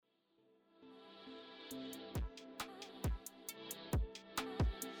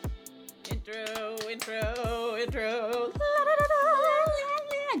Intro.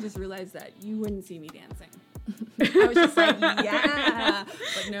 I just realized that you wouldn't see me dancing. I was just like, yeah,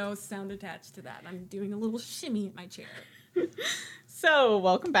 but no sound attached to that. I'm doing a little shimmy in my chair. So,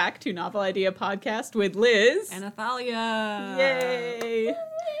 welcome back to Novel Idea Podcast with Liz And Athalia. Yay!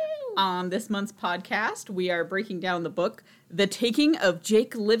 On this month's podcast, we are breaking down the book The Taking of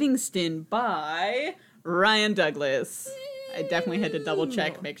Jake Livingston by Ryan Douglas. I definitely had to double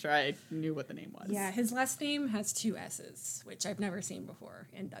check, make sure I knew what the name was. Yeah, his last name has 2 S's, which I've never seen before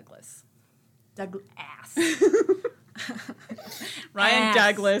in Douglas. Douglas. Ryan Ass.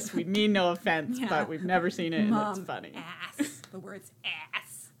 Douglas, we mean no offense, Yeah. but we've never seen it, Mom, and it's funny. Ass. The word's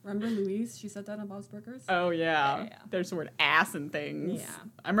ass. Remember Louise? She said that on Bob's Burgers? Oh, yeah. Yeah. There's the word ass and things. Yeah.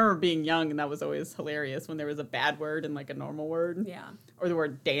 I remember being young, and that was always hilarious when there was a bad word and, like, a normal word. Yeah. Or the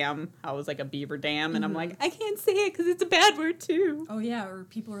word damn. How it was, like, a beaver dam, and I'm like, I can't say it because it's a bad word, too. Oh, yeah, or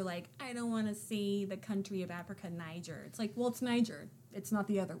people are like, I don't want to see the country of Africa, Niger. It's like, well, it's Niger. It's not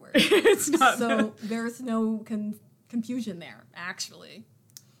the other word. It's not. So there's no confusion there, actually.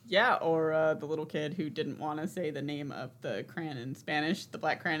 Yeah, or the little kid who didn't want to say the name of the crayon in Spanish, the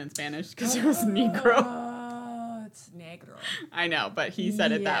black crayon in Spanish, because it was Negro. Oh, it's negro. I know, but he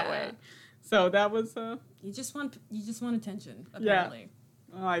said it that Yeah. way. So that was, You just want attention, apparently.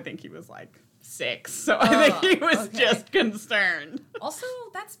 well, I think he was like 6, so I think he was okay. just concerned. Also,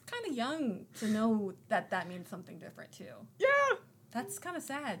 that's kind of young to know that means something different, too. Yeah, That's kind of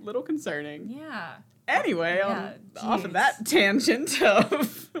sad. little concerning. Yeah. Anyway, Yeah, off of jeez. that tangent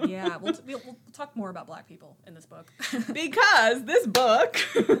of... Yeah, we'll talk more about black people in this book. Because this book...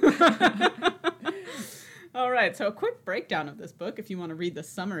 All right, so a quick breakdown of this book, if you want to read the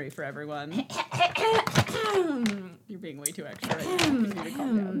summary for everyone. You're being way too extra right now. You need to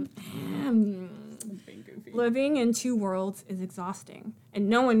calm down. It's being goofy. Living in 2 worlds is exhausting, and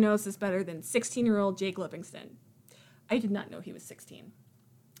no one knows this better than 16-year-old Jake Livingston. I did not know he was 16.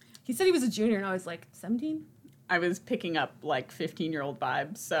 He said he was a junior, and I was like, 17? I was picking up, like, 15-year-old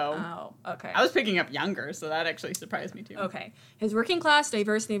vibes, so... Oh, okay. I was picking up younger, so that actually surprised me, too. Okay. His working-class,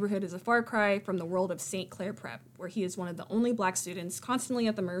 diverse neighborhood is a far cry from the world of St. Clair Prep, where he is one of the only black students constantly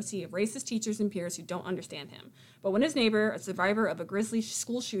at the mercy of racist teachers and peers who don't understand him. But when his neighbor, a survivor of a grisly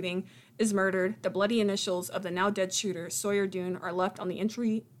school shooting, is murdered, the bloody initials of the now-dead shooter, Sawyer Doon, are left on the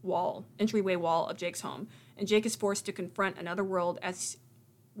entryway wall of Jake's home, and Jake is forced to confront another world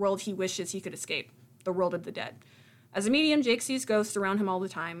he wishes he could escape, the world of the dead. As a medium, Jake sees ghosts around him all the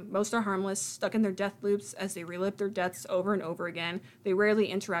time. Most are harmless, stuck in their death loops as they relive their deaths over and over again. They rarely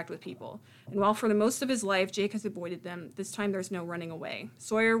interact with people. And while for the most of his life, Jake has avoided them, this time there's no running away.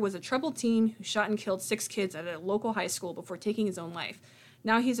 Sawyer was a troubled teen who shot and killed 6 kids at a local high school before taking his own life.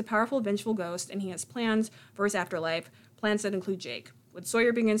 Now he's a powerful, vengeful ghost, and he has plans for his afterlife, plans that include Jake. When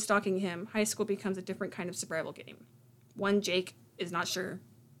Sawyer begins stalking him, high school becomes a different kind of survival game. One Jake is not sure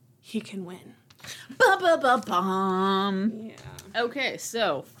he can win. Ba-ba-ba-bum. Yeah. Okay,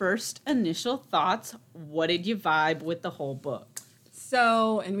 so first initial thoughts. What did you vibe with the whole book?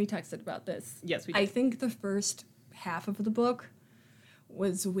 So, and we texted about this. Yes, we I did. think the first half of the book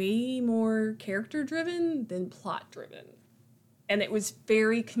was way more character-driven than plot-driven. And it was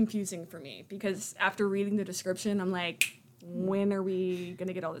very confusing for me because after reading the description, I'm like, when are we going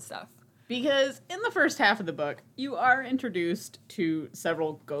to get all this stuff? Because in the first half of the book, you are introduced to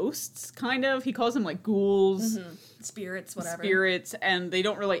several ghosts, kind of. He calls them like ghouls, Spirits, whatever. spirits, and they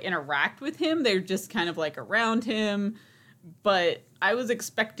don't really interact with him. They're just kind of like around him. But I was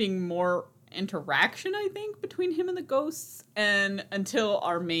expecting more interaction, I think, between him and the ghosts. And until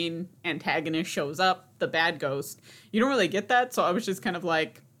our main antagonist shows up, the bad ghost, you don't really get that. So I was just kind of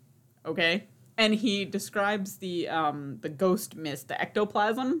like, okay. And he describes the ghost mist, the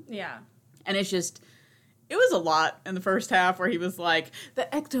ectoplasm. Yeah. And it's just, it was a lot in the first half where he was like, the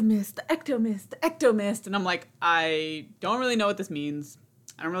ectomist, the ectomist, the ectomist. And I'm like, I don't really know what this means.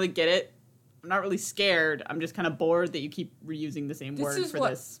 I don't really get it. I'm not really scared. I'm just kind of bored that you keep reusing the same This word is for what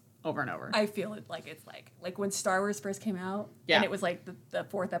this over and over. I feel it like it's like when Star Wars first came out, Yeah. and it was like the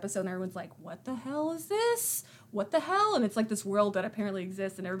 4th episode, and everyone's like, "What the hell is this? What the hell?" And it's like this world that apparently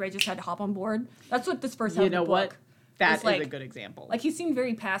exists, and everybody just had to hop on board. That's what this first half You of the know book. what? That is like- a good example. Like he seemed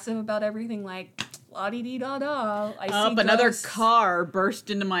very passive about everything, like la di di da da. I see Another ghosts. car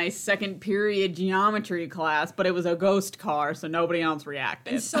burst into my second period geometry class, but it was a ghost car, so nobody else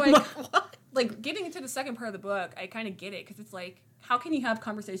reacted. And so I'm I- like, what? Like getting into the second part of the book, I kind of get it because it's like, how can you have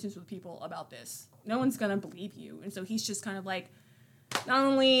conversations with people about this? No one's gonna believe you, and so he's just kind of like, not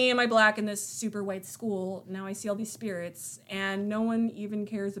only am I black in this super white school, now I see all these spirits, and no one even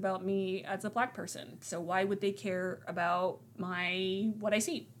cares about me as a black person. So why would they care about what I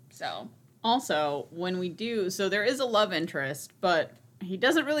see? So Also, when we do, so there is a love interest, but he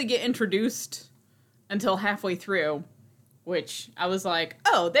doesn't really get introduced until halfway through, which I was like,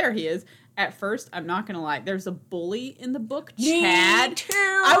 oh, there he is. At first, I'm not gonna lie, there's a bully in the book, Chad. Me too,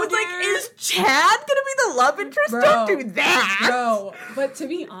 I was like, is Chad gonna be the love interest? Bro, Don't do that. Bro, but to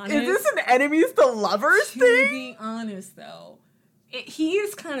be honest... Is this an enemies to lovers to thing? be honest, though, he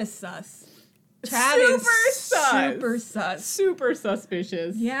is kind of sus. Chad Super is sus. super sus. Super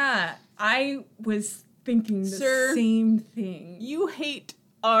suspicious. Yeah, I was thinking the Sir, same thing. You hate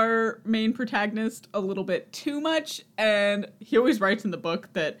our main protagonist a little bit too much, and he always writes in the book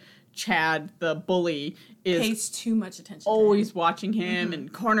that Chad, the bully, is Pays too much attention always to him. watching him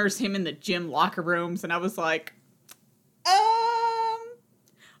and corners him in the gym locker rooms, and I was like,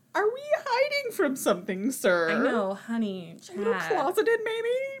 are we hiding from something, sir? I know, honey, A little Chad. closeted,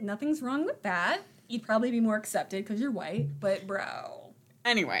 maybe? Nothing's wrong with that. You'd probably be more accepted because you're white, but bro.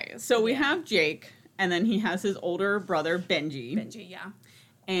 Anyway, so we have Jake, and then he has his older brother, Benji. Benji, yeah.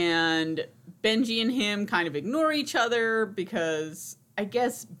 And Benji and him kind of ignore each other because I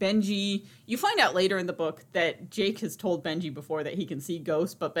guess Benji, you find out later in the book that Jake has told Benji before that he can see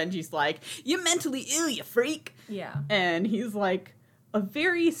ghosts, but Benji's like, you're mentally ill, you freak. Yeah. And he's like a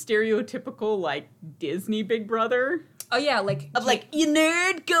very stereotypical, like, Disney big brother. Oh, yeah, like... Of like, you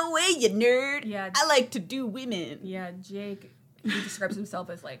nerd, go away, you nerd. Yeah. I like to do women. Yeah, Jake, he describes himself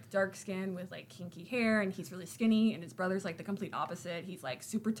as, like, dark skin with, like, kinky hair, and he's really skinny, and his brother's, like, the complete opposite. He's, like,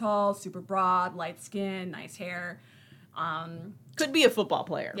 super tall, super broad, light skin, nice hair. Could be a football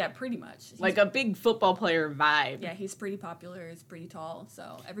player. Yeah, pretty much. Like a big football player vibe. Yeah, he's pretty popular, he's pretty tall,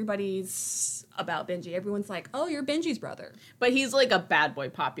 so everybody's about Benji. Everyone's like, oh, you're Benji's brother. But he's like a bad boy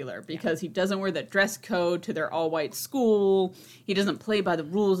popular because he doesn't wear the dress code to their all-white school. He doesn't play by the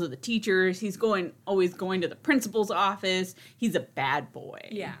rules of the teachers. He's always going to the principal's office. He's a bad boy.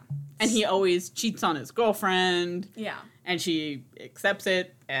 Yeah. And he always cheats on his girlfriend. Yeah. And she accepts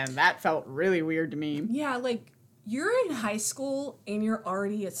it, and that felt really weird to me. Yeah, like, you're in high school and you're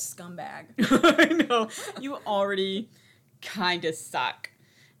already a scumbag. I know. You already kind of suck.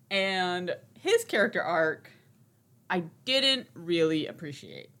 And his character arc, I didn't really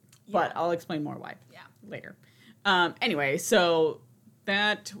appreciate. But Yeah. I'll explain more why. Yeah. Later. Anyway, so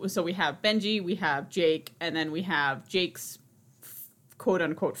we have Benji, we have Jake, and then we have Jake's quote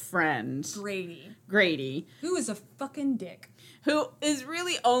unquote friend, Grady, Who is a fucking dick. who is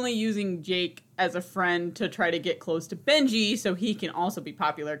really only using Jake as a friend to try to get close to Benji so he can also be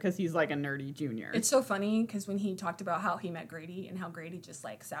popular because he's like a nerdy junior. It's so funny because when he talked about how he met Grady and how Grady just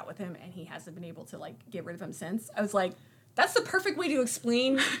like sat with him and he hasn't been able to like get rid of him since, I was like, that's the perfect way to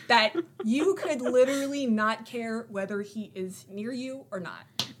explain that you could literally not care whether he is near you or not.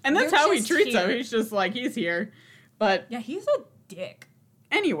 And that's They're how he just treats here. him. He's just like, he's here. But Yeah, he's a dick.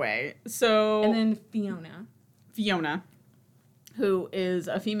 anyway, so... And then Fiona, who is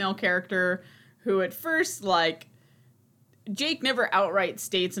a female character who at first, like, Jake never outright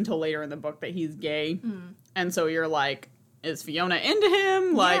states until later in the book that he's gay. And so you're like, is Fiona into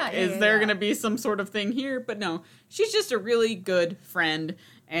him? Like, is there going to be some sort of thing here? But no, she's just a really good friend.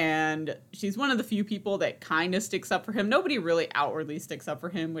 And she's one of the few people that kind of sticks up for him. Nobody really outwardly sticks up for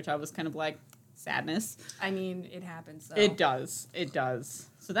him, which I was kind of like, sadness. I mean, it happens though. It does. It does.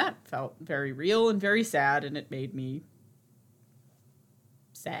 So that felt very real and very sad, and it made me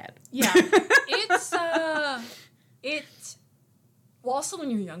sad. Yeah. Well, also when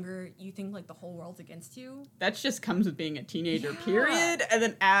you're younger, you think like the whole world's against you. That just comes with being a teenager, Yeah. period. And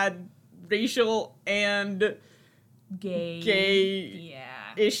then add racial and gay Yeah.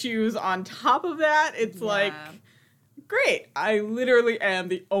 issues on top of that. It's Yeah. like, great. I literally am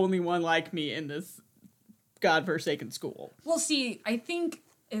the only one like me in this godforsaken school. Well, see, I think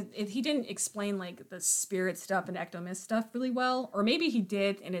if he didn't explain like the spirit stuff and ectomist stuff really well, or maybe he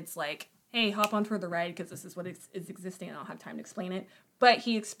did, and it's like, hey, hop on for the ride because this is what is existing and I don't have time to explain it. But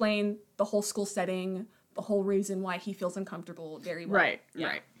he explained the whole school setting, the whole reason why he feels uncomfortable very well. Right.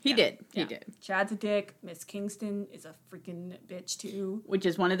 He did. Chad's a dick. Miss Kingston is a freaking bitch too. Which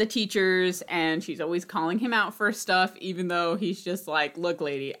is one of the teachers, and she's always calling him out for stuff, even though he's just like, look,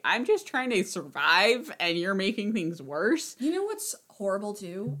 lady, I'm just trying to survive, and you're making things worse. You know what's horrible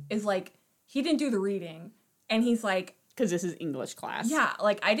too? Is like, he didn't do the reading, and he's like, Because this is English class. yeah,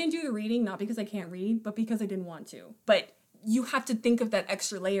 like, I didn't do the reading, not because I can't read, but because I didn't want to. But you have to think of that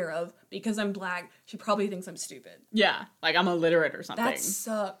extra layer of, because I'm black, she probably thinks I'm stupid. Yeah, like I'm illiterate or something. That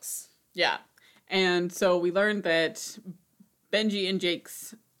sucks. Yeah. And so we learned that Benji and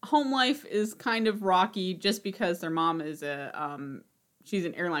Jake's home life is kind of rocky just because their mom is a she's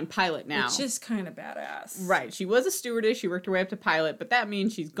an airline pilot now. Which is kind of badass. Right. She was a stewardess. She worked her way up to pilot, but that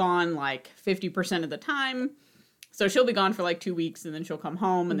means she's gone like 50% of the time. So she'll be gone for like 2 weeks, and then she'll come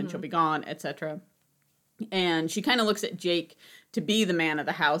home, and then she'll be gone, etc. And she kind of looks at Jake to be the man of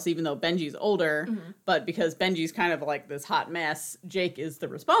the house, even though Benji's older. But because Benji's kind of like this hot mess, Jake is the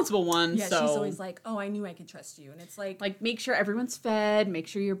responsible one. Yeah, so she's always like, oh, I knew I could trust you. And it's like, make sure everyone's fed, make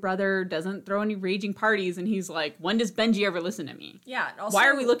sure your brother doesn't throw any raging parties. And he's like, when does Benji ever listen to me? yeah. Also, Why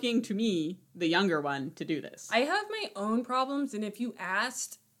are we looking to me, the younger one, to do this? I have my own problems, and if you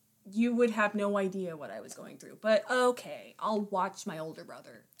asked, you would have no idea what I was going through. But okay, I'll watch my older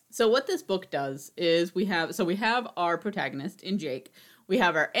brother. So what this book does is we have our protagonist in Jake. We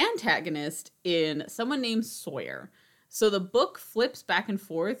have our antagonist in someone named Sawyer. So the book flips back and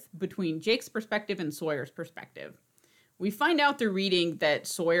forth between Jake's perspective and Sawyer's perspective. We find out through reading that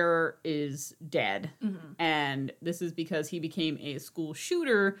Sawyer is dead. And this is because he became a school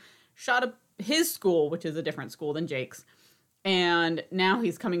shooter, shot up his school, which is a different school than Jake's. And now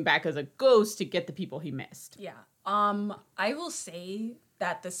he's coming back as a ghost to get the people he missed. Yeah. I will say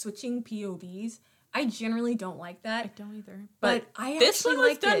that the switching POVs, I generally don't like that. I don't either. But I this actually one was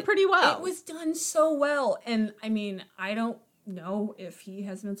liked done it. pretty well. It was done so well. And I mean, I don't know if he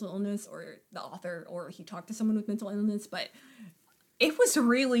has mental illness or the author or he talked to someone with mental illness, but it was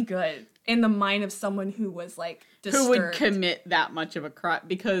really good in the mind of someone who was like disturbed. Who would commit that much of a crime?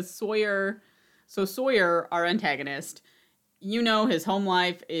 Because Sawyer, our antagonist, his home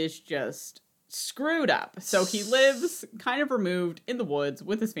life is just screwed up. So he lives kind of removed in the woods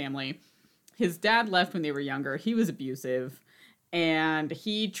with his family. His dad left when they were younger. He was abusive, and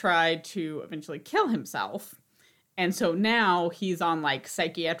he tried to eventually kill himself. And so now he's on like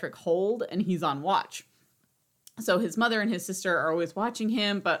psychiatric hold, and he's on watch. So his mother and his sister are always watching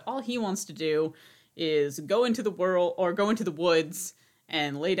him, but all he wants to do is go into the woods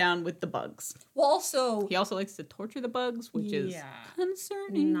and lay down with the bugs. Well, also, he also likes to torture the bugs, which is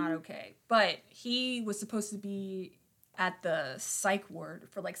concerning. Not okay. But he was supposed to be at the psych ward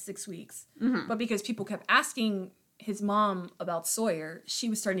for like 6 weeks. But because people kept asking his mom about Sawyer, she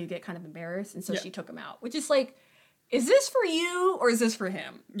was starting to get kind of embarrassed, and so she took him out. Which is like, is this for you or is this for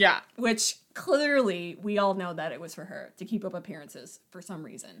him? Yeah. Which clearly we all know that it was for her to keep up appearances for some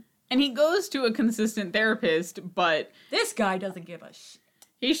reason. And he goes to a consistent therapist, but this guy doesn't give a shit.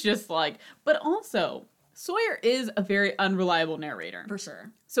 He's just like, but also, Sawyer is a very unreliable narrator. For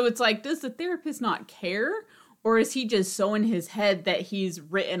sure. So it's like, does the therapist not care? Or is he just so in his head that he's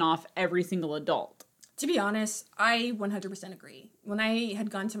written off every single adult? To be honest, I 100% agree. When I had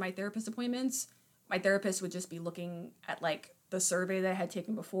gone to my therapist appointments, my therapist would just be looking at like the survey that I had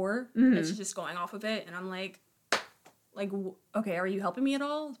taken before, and she's just going off of it, and I'm like, okay, are you helping me at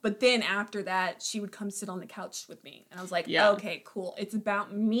all? But then after that, she would come sit on the couch with me, and I was like, okay, cool, it's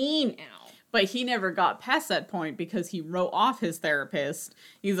about me now. But he never got past that point because he wrote off his therapist.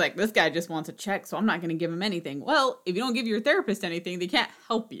 He's like, this guy just wants a check, so I'm not going to give him anything. Well, if you don't give your therapist anything, they can't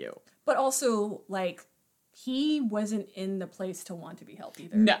help you. But also, like, he wasn't in the place to want to be helped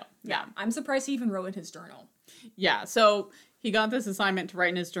either. No. Yeah. I'm surprised he even wrote in his journal. Yeah, so he got this assignment to write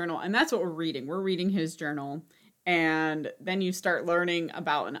in his journal, and that's what we're reading. We're reading his journal. And then you start learning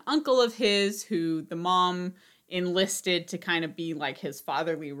about an uncle of his who the mom enlisted to kind of be like his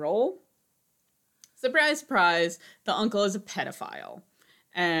fatherly role. Surprise, surprise, the uncle is a pedophile.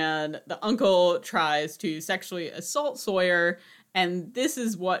 And the uncle tries to sexually assault Sawyer, and this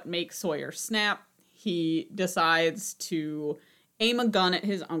is what makes Sawyer snap. He decides to aim a gun at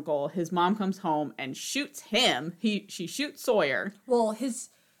his uncle. His mom comes home and shoots him. She shoots Sawyer. Well,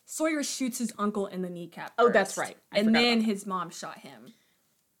 Sawyer shoots his uncle in the kneecap first, Oh, that's right. And then his mom shot him.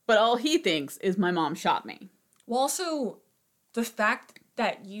 But all he thinks is, my mom shot me. Well, also, the fact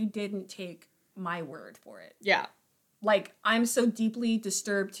that you didn't take my word for it. Yeah. Like, I'm so deeply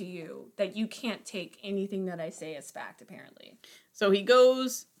disturbed to you that you can't take anything that I say as fact, apparently. So he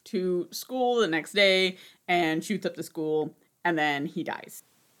goes to school the next day and shoots up the school, and then he dies.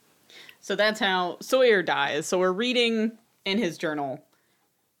 So that's how Sawyer dies. So we're reading in his journal,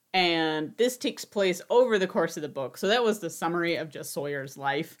 and this takes place over the course of the book. So that was the summary of just Sawyer's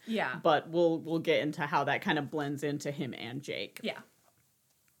life. Yeah. But we'll get into how that kind of blends into him and Jake. Yeah.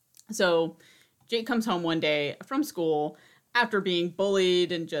 So Jake comes home one day from school after being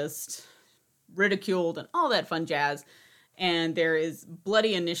bullied and just ridiculed and all that fun jazz. And there is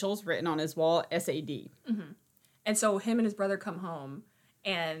bloody initials written on his wall, SAD. Mm-hmm. And so him and his brother come home,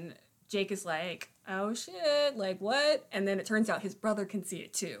 and Jake is like, oh shit, like what? And then it turns out his brother can see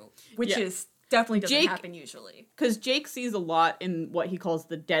it too, which is definitely doesn't happen usually. Because Jake sees a lot in what he calls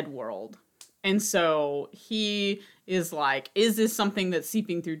the dead world. And so he is like, is this something that's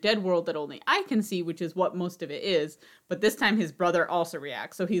seeping through Dead World that only I can see, which is what most of it is. But this time his brother also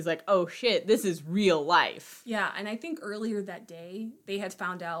reacts. So he's like, oh shit, this is real life. Yeah, and I think earlier that day, they had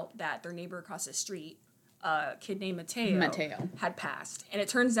found out that their neighbor across the street, a kid named Mateo, had passed. And it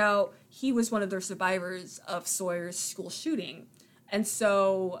turns out he was one of their survivors of Sawyer's school shooting. And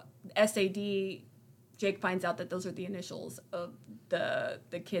so SAD, Jake finds out that those are the initials of the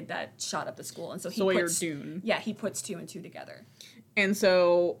kid that shot up the school. And so Sawyer Dune. Yeah, he puts 2 and 2 together. And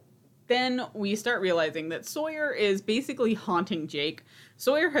so then we start realizing that Sawyer is basically haunting Jake.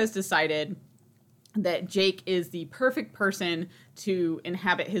 Sawyer has decided that Jake is the perfect person to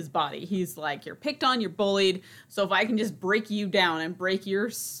inhabit his body. He's like, you're picked on, you're bullied, so if I can just break you down and break your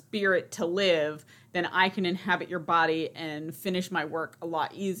spirit to live, then I can inhabit your body and finish my work a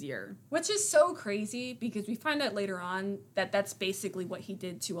lot easier. Which is so crazy, because we find out later on that that's basically what he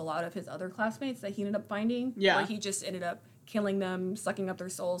did to a lot of his other classmates that he ended up finding. Yeah. Where he just ended up killing them, sucking up their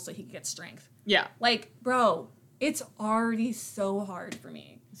souls so he could get strength. Yeah. Like, bro, it's already so hard for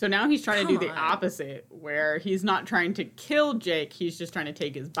me. So now he's trying to do the on. opposite, where he's not trying to kill Jake, he's just trying to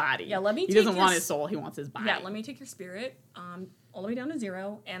take his body. Yeah, let me He take doesn't your want his soul, he wants his body. Yeah, let me take your spirit all the way down to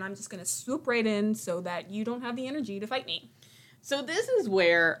 0, and I'm just going to swoop right in so that you don't have the energy to fight me. So this is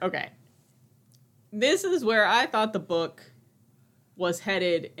where I thought the book was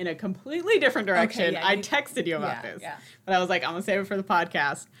headed in a completely different direction. Okay, yeah, I texted you about yeah, this, yeah. but I was like, I'm going to save it for the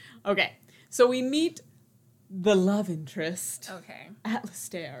podcast. Okay, so we meet the love interest, Okay.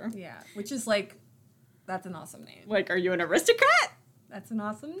 Alistair. Yeah, which is like, that's an awesome name. Like, are you an aristocrat? That's an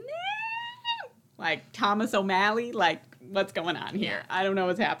awesome name. Like Thomas O'Malley? Like, what's going on here? Yeah. I don't know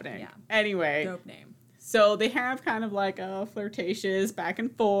what's happening. Yeah. Anyway. Dope name. So they have kind of like a flirtatious back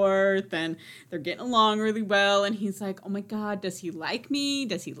and forth, and they're getting along really well. And he's like, oh my God, does he like me?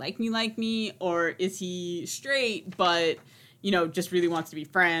 Does he like me? Or is he straight, but, you know, just really wants to be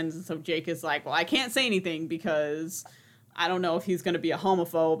friends? And so Jake is like, well, I can't say anything because I don't know if he's going to be a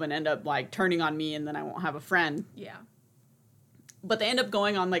homophobe and end up like turning on me and then I won't have a friend. Yeah. But they end up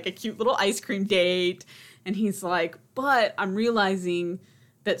going on like a cute little ice cream date. And he's like, but I'm realizing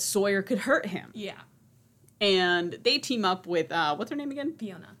that Sawyer could hurt him. Yeah. And they team up with, what's her name again?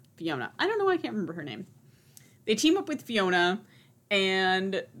 Fiona. I don't know why I can't remember her name. They team up with Fiona,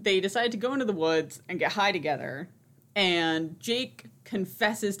 and they decide to go into the woods and get high together. And Jake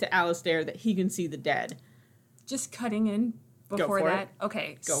confesses to Alistair that he can see the dead. Just cutting in before for that. it.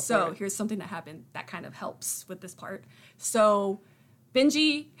 Okay, Go for so it. here's something that happened that kind of helps with this part. So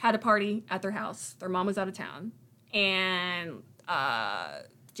Benji had a party at their house. Their mom was out of town. And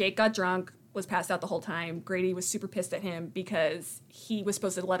Jake got drunk, was passed out the whole time. Grady was super pissed at him because he was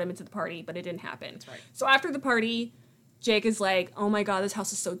supposed to let him into the party, but it didn't happen. That's right. So after the party, Jake is like, oh my God, this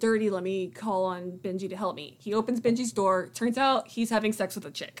house is so dirty. Let me call on Benji to help me. He opens Benji's door. Turns out he's having sex with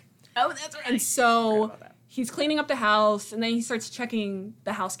a chick. Oh, that's right. And so he's cleaning up the house, and then he starts checking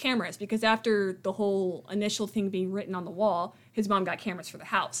the house cameras because after the whole initial thing being written on the wall, his mom got cameras for the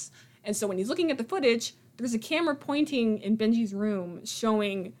house. And so when he's looking at the footage, there's a camera pointing in Benji's room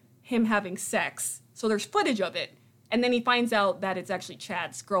showing him having sex. So there's footage of it. And then he finds out that it's actually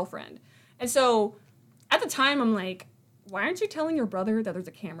Chad's girlfriend. And so at the time, I'm like, why aren't you telling your brother that there's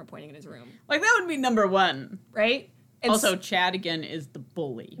a camera pointing in his room? Like, that would be number one. Right? And Also, Chad, again, is the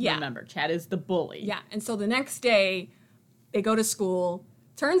bully. Yeah. Remember, Chad is the bully. Yeah, and so the next day, they go to school.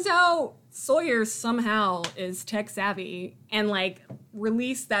 Turns out Sawyer somehow is tech savvy and, like,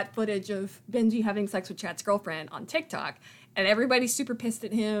 released that footage of Benji having sex with Chad's girlfriend on TikTok. And everybody's super pissed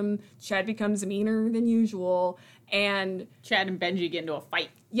at him. Chad becomes meaner than usual. And Chad and Benji get into a fight.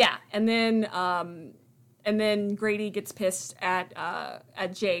 yeah, and then Grady gets pissed at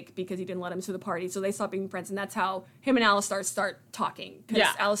Jake because he didn't let him to the party. So they stop being friends, and that's how him and Alistair start talking. Because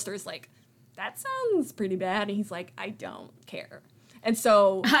Yeah. Alistair's like, that sounds pretty bad. And he's like, I don't care. And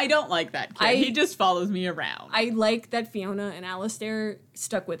so I don't like that kid. He just follows me around. I like that Fiona and Alistair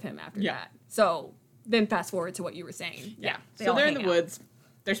stuck with him after Yeah. that. So then fast forward to what you were saying. Yeah. they So all they're in hang the out. woods.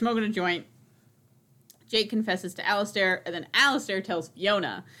 They're smoking a joint. Jake confesses to Alistair, and then Alistair tells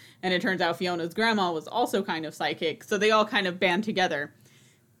Fiona. And it turns out Fiona's grandma was also kind of psychic, so they all kind of band together.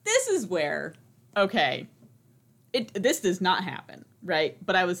 This is where, okay, this does not happen, right?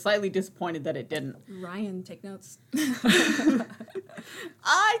 But I was slightly disappointed that it didn't. Ryan, take notes.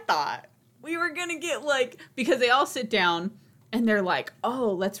 I thought we were gonna get like, because they all sit down and they're like,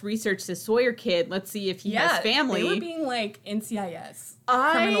 oh, let's research this Sawyer kid. Let's see if he has family. They were being like NCIS.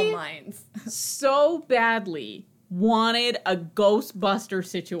 I- Criminal Minds. So badly wanted a Ghostbuster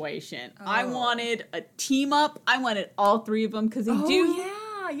situation. I Oh. wanted a team up. I wanted all three of them because they Oh, do.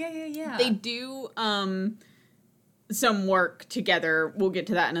 yeah. They do some work together. We'll get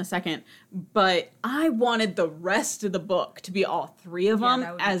to that in a second. But I wanted the rest of the book to be all three of them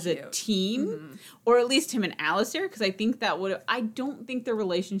as a team, or at least him and Alistair, because I think that would. I don't think their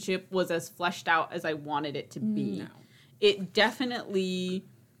relationship was as fleshed out as I wanted it to be. No. It definitely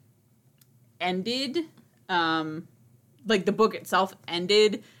ended. Like the book itself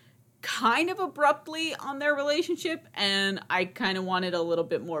ended kind of abruptly on their relationship, and I kind of wanted a little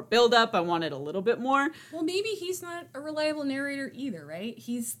bit more build up. I wanted a little bit more. Well, maybe he's not a reliable narrator either, right?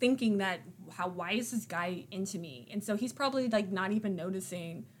 He's thinking that, why is this guy into me? And so he's probably like not even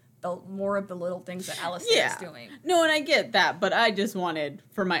noticing the more of the little things that Alistair is doing. No, and I get that, but I just wanted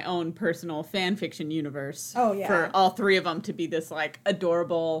for my own personal fan fiction universe for all three of them to be this like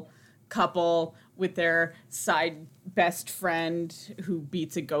adorable couple with their side best friend who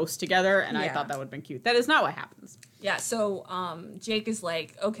beats a ghost together, and I thought that would have been cute. That is not what happens. Yeah, so Jake is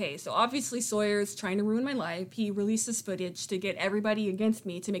like, okay, so obviously Sawyer's trying to ruin my life. He releases footage to get everybody against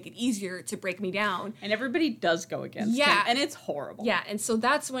me to make it easier to break me down. And everybody does go against him, and it's horrible. Yeah, and so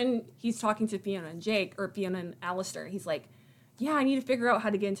that's when he's talking to Fiona and Jake, or Fiona and Alistair. He's like, yeah, I need to figure out how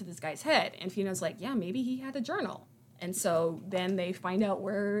to get into this guy's head. And Fiona's like, yeah, maybe he had a journal. And so then they find out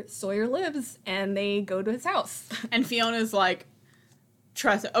where Sawyer lives, and they go to his house. And Fiona's like,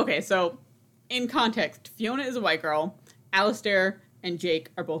 trust. Okay, so in context, Fiona is a white girl. Alistair and Jake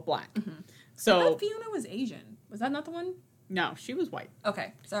are both black. So I thought Fiona was Asian. Was that not the one? No, she was white.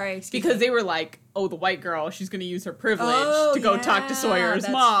 Okay, sorry. Because they were like, oh, the white girl, she's going to use her privilege to go talk to Sawyer's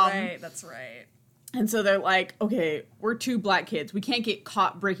mom. That's right. And so they're like, okay, we're two black kids. We can't get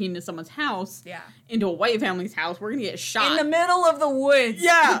caught breaking into someone's house. Into a white family's house. We're going to get shot. In the middle of the woods.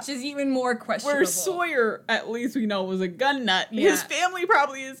 Yeah. Which is even more questionable. Where Sawyer, at least we know, was a gun nut. Yeah. His family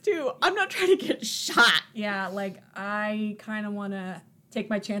probably is too. I'm not trying to get shot. Yeah, like, I kind of want to take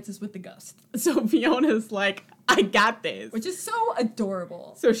my chances with the ghost. So Fiona's like, I got this. Which is so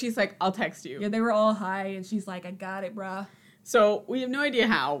adorable. So she's like, I'll text you. Yeah, they were all high, and she's like, I got it, bruh. So we have no idea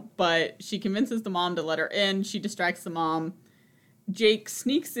how, but she convinces the mom to let her in. She distracts the mom. Jake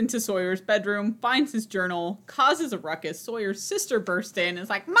sneaks into Sawyer's bedroom, finds his journal, causes a ruckus. Sawyer's sister bursts in and is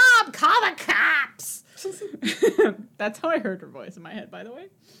like, Mom, call the cops! That's how I heard her voice in my head, by the way.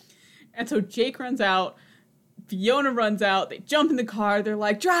 And so Jake runs out. Fiona runs out. They jump in the car. They're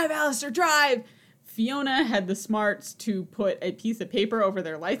like, drive, Alistair, drive! Fiona had the smarts to put a piece of paper over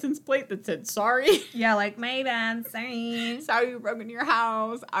their license plate that said sorry. Yeah, like, my bad, sorry. Sorry you broke into your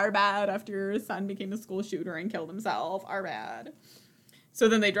house. Our bad, after your son became a school shooter and killed himself. Our bad. So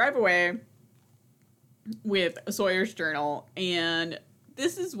then they drive away with Sawyer's journal, and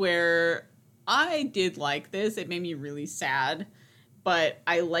this is where I did like this. It made me really sad, but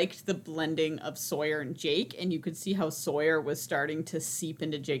I liked the blending of Sawyer and Jake, and you could see how Sawyer was starting to seep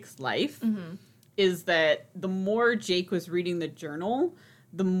into Jake's life. Is that the more Jake was reading the journal,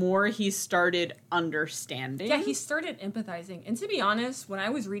 the more he started understanding. Yeah, he started empathizing. And to be honest, when I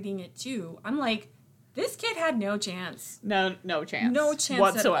was reading it too, I'm like, this kid had no chance. No chance. No chance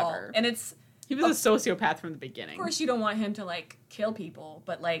whatsoever. At all. And he was a sociopath from the beginning. Of course you don't want him to like kill people,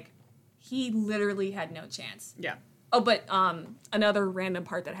 but like he literally had no chance. Yeah. Oh, but another random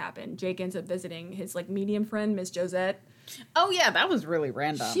part that happened, Jake ends up visiting his like medium friend, Miss Josette. Oh, yeah, that was really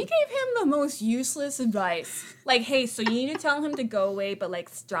random. She gave him the most useless advice. Like, hey, so you need to tell him to go away, but, like,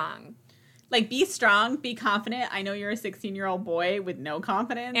 strong. Like, be strong, be confident. I know you're a 16-year-old boy with no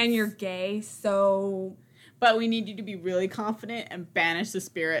confidence. And you're gay, so... But we need you to be really confident and banish the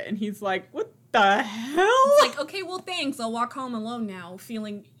spirit. And he's like, what the hell? It's like, okay, well, thanks. I'll walk home alone now,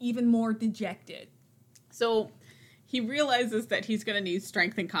 feeling even more dejected. So... he realizes that he's going to need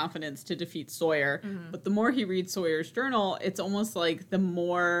strength and confidence to defeat Sawyer. But the more he reads Sawyer's journal, it's almost like the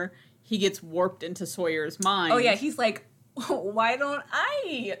more he gets warped into Sawyer's mind. Oh, yeah. He's like, why don't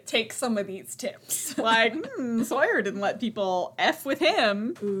I take some of these tips? Like, Sawyer didn't let people F with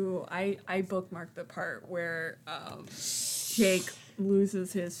him. Ooh, I bookmarked the part where Jake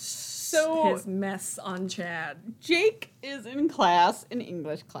loses his mess on Chad. Jake is in class, in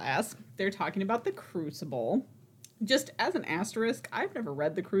English class. They're talking about the Crucible. Just as an asterisk, I've never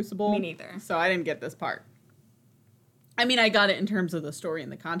read The Crucible. Me neither. So I didn't get this part. I mean, I got it in terms of the story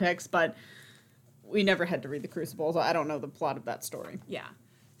and the context, but we never had to read The Crucible, so I don't know the plot of that story. Yeah.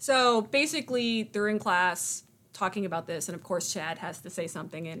 So basically, they're in class talking about this, and of course Chad has to say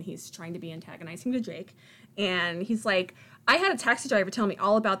something, and he's trying to be antagonizing to Jake. And he's like, I had a taxi driver tell me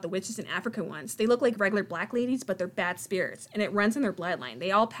all about the witches in Africa once. They look like regular black ladies, but they're bad spirits, and it runs in their bloodline.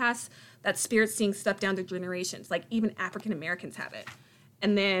 They all pass that spirit seeing stuff down to generations. Like, even African Americans have it.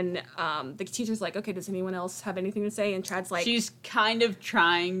 And then the teacher's like, okay, does anyone else have anything to say? And Chad's like... she's kind of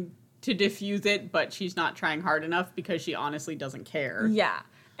trying to diffuse it, but she's not trying hard enough because she honestly doesn't care. Yeah.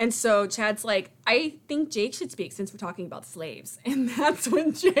 And so Chad's like, I think Jake should speak since we're talking about slaves. And that's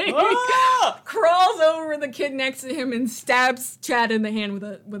when Jake crawls over the kid next to him and stabs Chad in the hand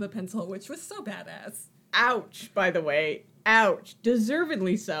with a pencil, which was so badass. Ouch, by the way. Ouch.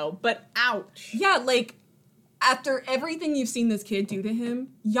 Deservedly so, but ouch. Yeah, like, after everything you've seen this kid do to him,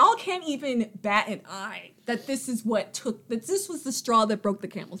 y'all can't even bat an eye that this is that this was the straw that broke the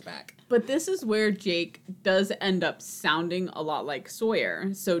camel's back. But this is where Jake does end up sounding a lot like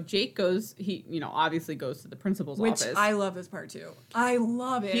Sawyer. So Jake obviously goes to the principal's office. Which I love this part too. I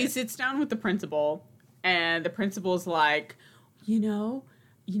love it. He sits down with the principal, and the principal's like,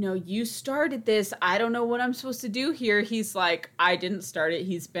 you started this. I don't know what I'm supposed to do here. He's like, I didn't start it.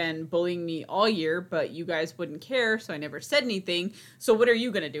 He's been bullying me all year, but you guys wouldn't care, so I never said anything. So what are you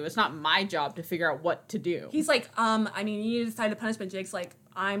going to do? It's not my job to figure out what to do. He's like, you need to decide the punishment. Jake's like,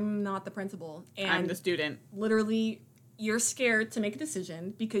 I'm not the principal. And I'm the student. Literally, you're scared to make a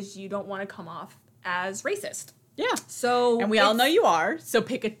decision because you don't want to come off as racist. Yeah. So and we all know you are, so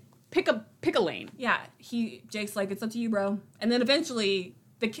pick a lane. Yeah. Jake's like, it's up to you, bro. And then eventually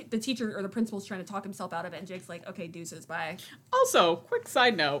the teacher or the principal's trying to talk himself out of it, and Jake's like, okay, deuces, bye. Also, quick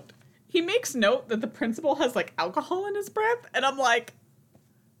side note, he makes note that the principal has, like, alcohol in his breath, and I'm like,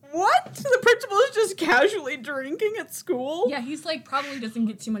 what? The principal is just casually drinking at school? Yeah, he's like, probably doesn't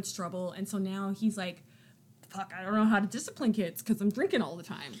get too much trouble, and so now he's like, fuck, I don't know how to discipline kids, because I'm drinking all the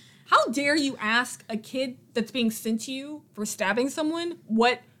time. How dare you ask a kid that's being sent to you for stabbing someone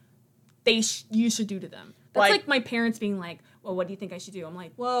what you should do to them? That's like my parents being like, well, what do you think I should do? I'm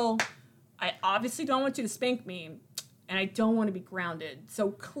like, well, I obviously don't want you to spank me, and I don't want to be grounded. So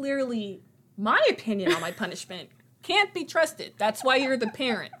clearly, my opinion on my punishment can't be trusted. That's why you're the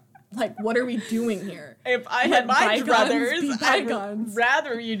parent. Like, what are we doing here? If I had my druthers, I'd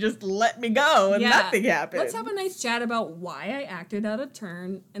rather you just let me go and nothing happened. Let's have a nice chat about why I acted out of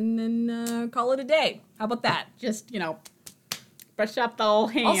turn, and then call it a day. How about that? Just, brush up the whole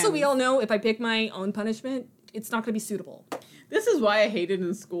hands. Also, we all know if I pick my own punishment, it's not going to be suitable. This is why I hated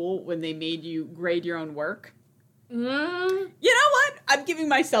in school when they made you grade your own work. You know what? I'm giving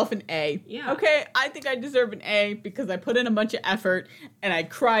myself an A. Yeah. Okay, I think I deserve an A because I put in a bunch of effort and I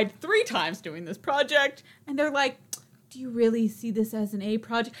cried 3 times doing this project. And they're like, do you really see this as an A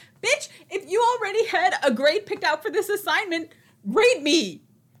project? Bitch, if you already had a grade picked out for this assignment, grade me.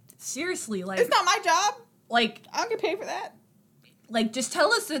 Seriously, like... It's not my job. Like... I don't get paid for that. Like, just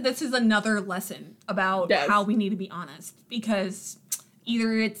tell us that this is another lesson about how we need to be honest. Because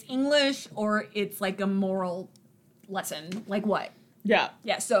either it's English or it's, like, a moral lesson. Like, what? Yeah.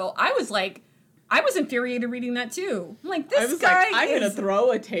 Yeah, so I was infuriated reading that, too. I'm like, I'm going to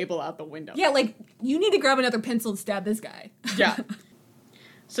throw a table out the window. Yeah, like, you need to grab another pencil and stab this guy. Yeah.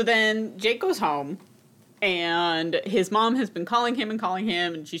 So then Jake goes home. And his mom has been calling him,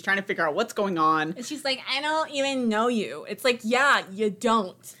 and she's trying to figure out what's going on. And she's like, I don't even know you. It's like, yeah, you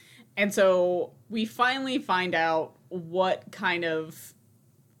don't. And so we finally find out what kind of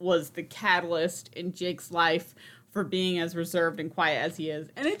was the catalyst in Jake's life for being as reserved and quiet as he is.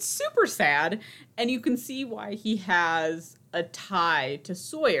 And it's super sad. And you can see why he has a tie to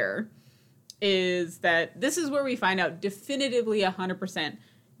Sawyer, is that this is where we find out definitively 100%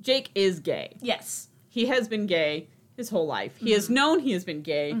 Jake is gay. Yes. He has been gay his whole life. He has known he has been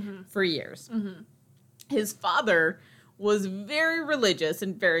gay for years. His father was very religious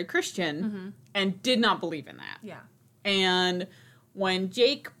and very Christian and did not believe in that. Yeah. And when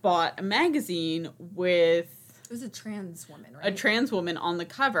Jake bought a magazine with... It was a trans woman, right? A trans woman on the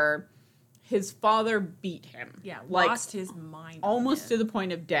cover, his father beat him. Yeah, lost his mind. Almost to the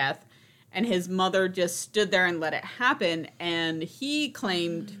point of death. And his mother just stood there and let it happen. And he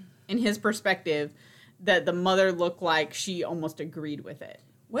claimed, in his perspective, that the mother looked like she almost agreed with it.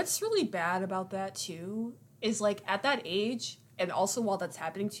 What's really bad about that, too, is, like, at that age, and also while that's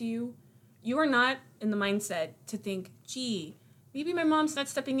happening to you, you are not in the mindset to think, gee, maybe my mom's not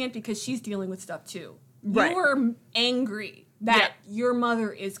stepping in because she's dealing with stuff, too. Right. You are angry that your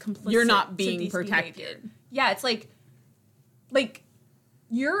mother is complicit. You're not being protected. Behavior. Yeah, it's like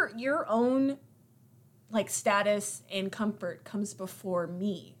your own, like, status and comfort comes before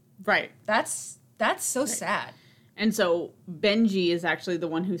me. Right. That's so sad. And so Benji is actually the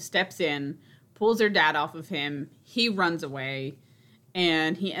one who steps in, pulls her dad off of him. He runs away,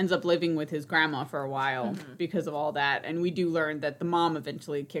 and he ends up living with his grandma for a while because of all that. And we do learn that the mom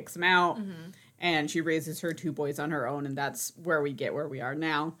eventually kicks him out, and she raises her 2 boys on her own, and that's where we get where we are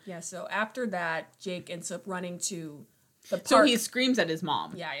now. Yeah, so after that, Jake ends up running to the park. So he screams at his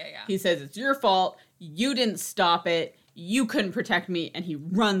mom. Yeah. He says, it's your fault. You didn't stop it. you couldn't protect me, and he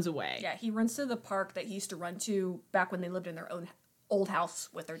runs away. Yeah, he runs to the park that he used to run to back when they lived in their own old house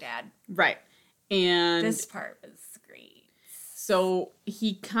with their dad. Right. And This part was great. so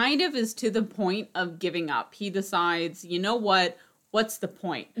he kind of is to the point of giving up. He decides, you know what? What's the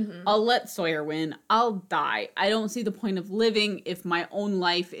point? I'll let Sawyer win. I'll die. I don't see the point of living if my own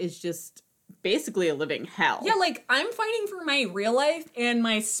life is just basically a living hell. Yeah, like, I'm fighting for my real life and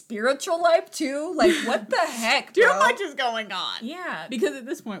my spiritual life, too. Like, what the heck, Too bro? much is going on. Yeah. Because at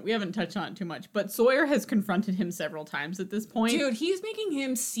this point, we haven't touched on it too much, but Sawyer has confronted him several times at this point. Dude, he's making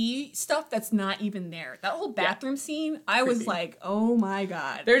him see stuff that's not even there. That whole bathroom scene, I was Creepy. like, oh my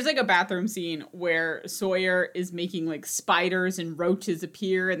god. There's like a bathroom scene where Sawyer is making like spiders and roaches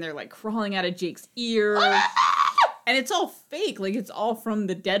appear and they're like crawling out of Jake's ear. And it's all fake. Like it's all from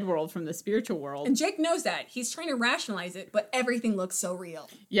the dead world, from the spiritual world. And Jake knows that. He's trying to rationalize it, but everything looks so real.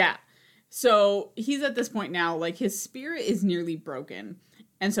 Yeah. So he's at this point now, like his spirit is nearly broken.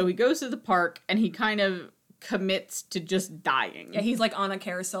 And so he goes to the park and he kind of commits to just dying. Yeah, he's like on a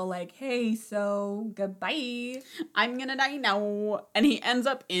carousel, like, hey, so goodbye. I'm gonna die now. And he ends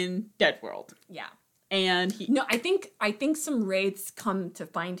up in Dead World. Yeah. And he No, I think some wraiths come to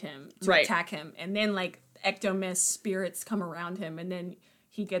find him, to Right. attack him. And then like ectomist spirits come around him, and then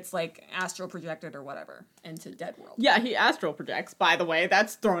he gets like astral projected or whatever into Dead World. Yeah, he astral projects, by the way.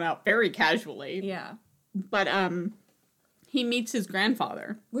 That's thrown out very casually. Yeah. But he meets his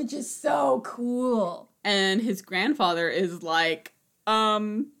grandfather. Which is so cool. And his grandfather is like,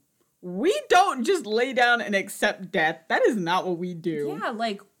 we don't just lay down and accept death. That is not what we do. Yeah,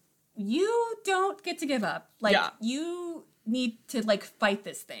 like, you don't get to give up. Like, Yeah. you need to, like, fight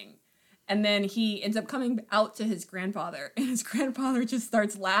this thing. And then he ends up coming out to his grandfather, and his grandfather just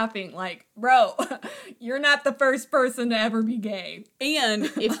starts laughing, like, bro, you're not the first person to ever be gay. And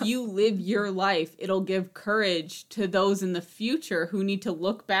if you live your life, it'll give courage to those in the future who need to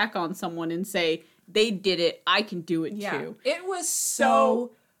look back on someone and say, they did it, I can do it Yeah. too. It was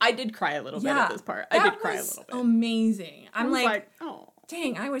So I did cry a little bit at this part. I did cry a little bit. Amazing. I I'm was like, oh.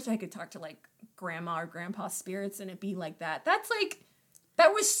 dang, I wish I could talk to like grandma or grandpa spirits and it be like that. That's like,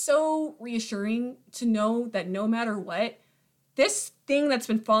 that was so reassuring to know that no matter what, this thing that's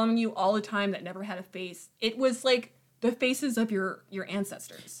been following you all the time that never had a face, it was like the faces of your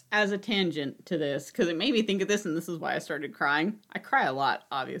ancestors. As a tangent to this, because it made me think of this, and this is why I started crying. I cry a lot,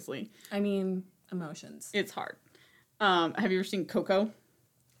 obviously. I mean, emotions. It's hard. Have you ever seen Coco?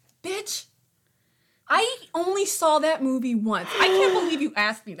 Bitch, I only saw that movie once. I can't believe you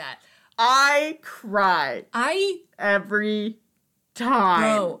asked me that. I cry every time.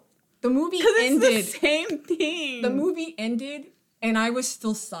 Bro, the movie Because ended. it's the same thing. The movie ended, and I was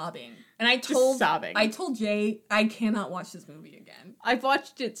still sobbing. And I told Jay, I cannot watch this movie again. I've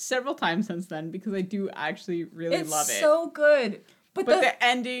watched it several times since then because I do actually really love it. It's so good. But the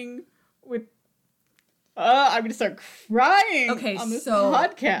ending with I'm gonna start crying on this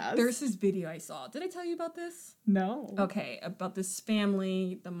podcast. There's this video I saw. Did I tell you about this? No. Okay, about this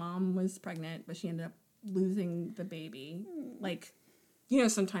family. The mom was pregnant, but she ended up losing the baby. Like, you know,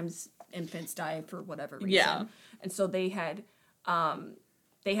 sometimes infants die for whatever reason. Yeah. And so they had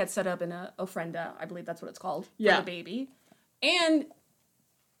set up an ofrenda, I believe that's what it's called, for Yeah. the baby. And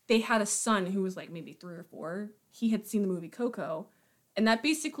they had a son who was like maybe 3 or 4. He had seen the movie Coco, and that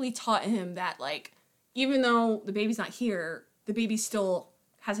basically taught him that, like, even though the baby's not here, the baby still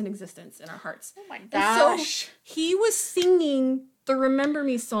has an existence in our hearts. Oh my And gosh. so he was singing the Remember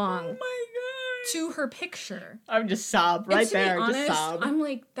Me song Oh my god. to her picture. I would just sob And right to be there. honest, Just sob. I'm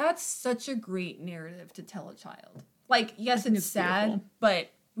like, that's such a great narrative to tell a child. Like, yes, it's sad, beautiful.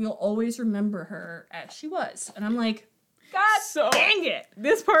 but we'll always remember her as she was. And I'm like, God So- dang it.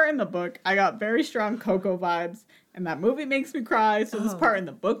 This part in the book, I got very strong Coco vibes, and that movie makes me cry. So this Oh. part in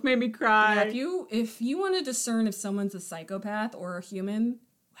the book made me cry. Yeah, if you want to discern if someone's a psychopath or a human,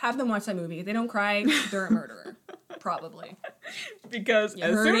 have them watch that movie. If they don't cry, they're a murderer. Probably. Because You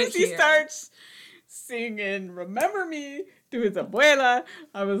as heard soon it as he here. starts singing "Remember Me" to his abuela,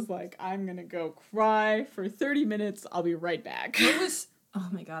 I was like, I'm gonna go cry for 30 minutes. I'll be right back. It was, oh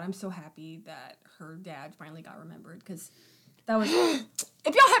my God, I'm so happy that her dad finally got remembered, because that was,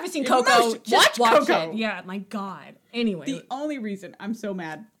 if y'all haven't seen Coco, Emotion. just Watch watch Coco. it. Yeah, my God. Anyway. The only reason I'm so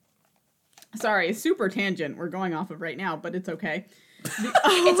mad, sorry, super tangent we're going off of right now, but it's okay.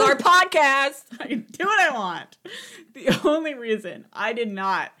 It's our podcast. I can do what I want. The only reason I did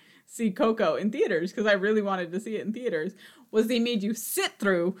not see Coco in theaters, because I really wanted to see it in theaters, was they made you sit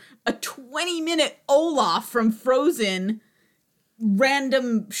through a 20-minute Olaf from Frozen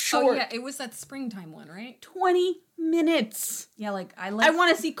random Oh short yeah, it was that springtime one, right? 20 minutes. Yeah, like I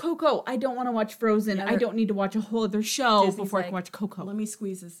want to see Coco. I don't want to watch Frozen. Yeah, I don't need to watch a whole other show Disney's before I like, can watch Coco. Let me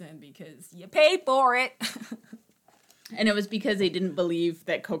squeeze this in because you paid for it. And it was because they didn't believe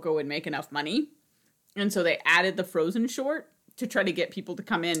that Coco would make enough money. And so they added the Frozen short to try to get people to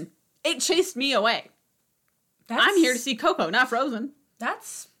come in. It chased me away. I'm here to see Coco, not Frozen.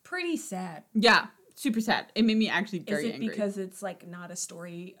 That's pretty sad. Yeah, super sad. It made me actually very Is it angry. because it's like not a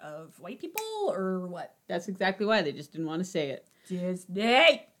story of white people or what? That's exactly why. They just didn't want to say it.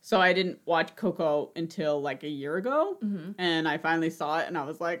 Disney. So I didn't watch Coco until like a year ago. Mm-hmm. And I finally saw it and I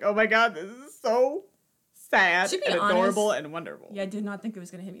was like, oh my God, this is so sad To be and honest, adorable and wonderful. Yeah, I did not think it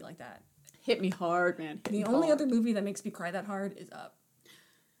was going to hit me like that. Hit me hard, man. The only other movie that makes me cry that hard is Up.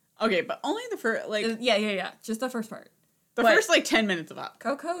 Okay, but only the first, like... Yeah. Just the first part. The first, like, 10 minutes of Up.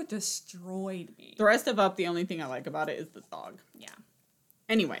 Coco destroyed me. The rest of Up, the only thing I like about it is the dog. Yeah.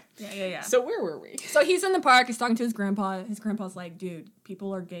 Anyway. Yeah. So where were we? So he's in the park. He's talking to his grandpa. His grandpa's like, dude,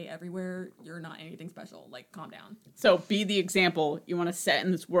 people are gay everywhere. You're not anything special. Like, calm down. So be the example you want to set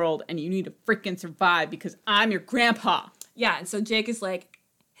in this world, and you need to freaking survive because I'm your grandpa. Yeah, and so Jake is like,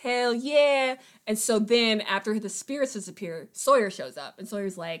 hell yeah. And so then after the spirits disappear, Sawyer shows up. And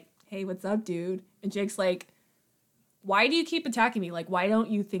Sawyer's like, hey, what's up, dude? And Jake's like, why do you keep attacking me? Like, why don't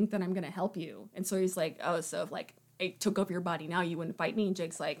you think that I'm going to help you? And Sawyer's like, oh, so if, like, I took over your body now, you wouldn't fight me? And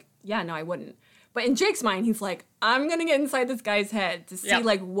Jake's like, yeah, no, I wouldn't. But in Jake's mind, he's like, I'm going to get inside this guy's head to see,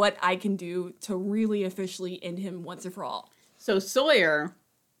 like, what I can do to really officially end him once and for all. So Sawyer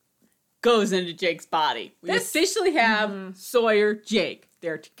goes into Jake's body. We officially have Sawyer, Jake.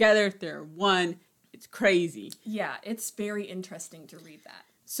 They're together. They're one. It's crazy. Yeah, it's very interesting to read that.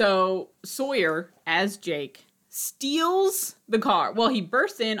 So Sawyer, as Jake, steals the car. Well, he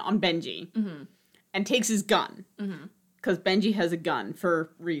bursts in on Benji and takes his gun. Because Benji has a gun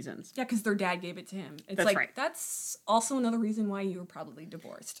for reasons. Yeah, because their dad gave it to him. It's That's like, right. That's also another reason why you were probably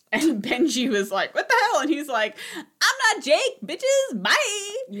divorced. And Benji was like, what the hell? And he's like, I'm not Jake, bitches.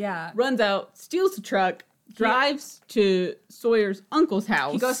 Bye. Yeah. Runs out, steals the truck, drives to Sawyer's uncle's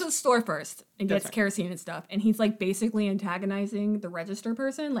house. He goes to the store first and That's gets right. kerosene and stuff. And he's like basically antagonizing the register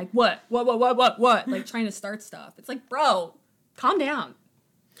person. Like, what? Like trying to start stuff. It's like, bro, calm down.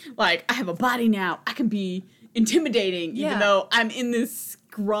 Like, I have a body now. I can be intimidating, even though I'm in this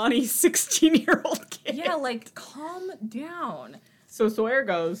scrawny 16-year-old kid. Yeah, like, calm down. So Sawyer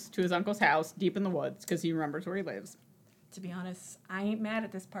goes to his uncle's house deep in the woods because he remembers where he lives. To be honest, I ain't mad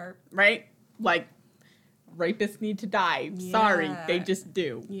at this part. Right? Like, rapists need to die. Yeah. Sorry, they just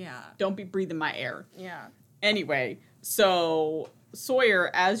do. Yeah. Don't be breathing my air. Yeah. Anyway, so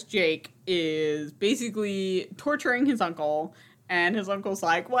Sawyer, as Jake, is basically torturing his uncle, and his uncle's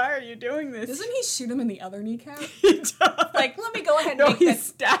like, why are you doing this? Doesn't he shoot him in the other kneecap? He does. Like, let me go ahead and No, make he this.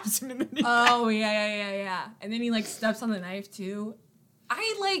 stabs him in the knee. Oh, yeah. And then he, like, steps on the knife, too.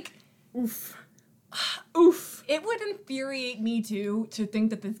 Oof. Oof. It would infuriate me, too, to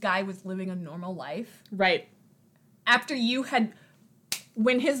think that this guy was living a normal life. Right. After you had...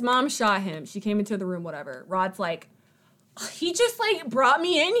 When his mom shot him, she came into the room, whatever. Rod's like, he just, like, brought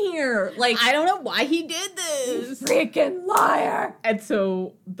me in here. Like, I don't know why he did this. freaking liar. And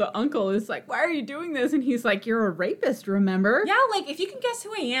so the uncle is like, why are you doing this? And he's like, you're a rapist, remember? Yeah, like, if you can guess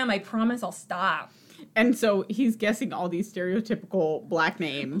who I am, I promise I'll stop. And so he's guessing all these stereotypical black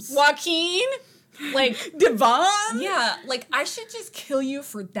names. Joaquin? Like, Devon? yeah, like, I should just kill you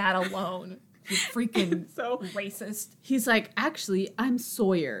for that alone. You freaking So racist. he's like, actually, I'm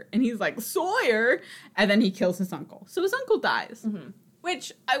Sawyer. And he's like, Sawyer? And then he kills his uncle. So his uncle dies.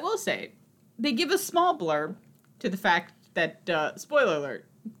 Which, I will say, they give a small blurb to the fact that, spoiler alert,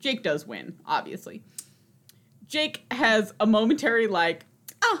 Jake does win, obviously. Jake has a momentary, like,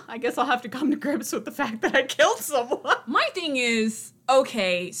 oh, I guess I'll have to come to grips with the fact that I killed someone. My thing is,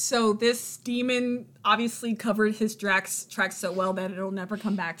 okay, so this demon obviously covered his tracks so well that it'll never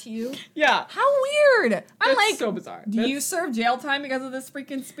come back to you. Yeah. How weird! I'm That's like, so bizarre. do you serve jail time because of this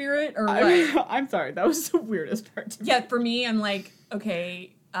freaking spirit, or what? I'm sorry, that was the weirdest part to me. Yeah, for me, I'm like,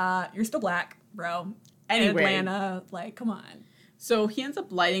 okay, you're still black, bro. Anyway. Atlanta, like, come on. So he ends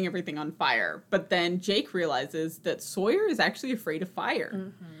up lighting everything on fire, but then Jake realizes that Sawyer is actually afraid of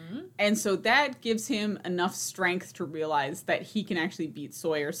fire. And so that gives him enough strength to realize that he can actually beat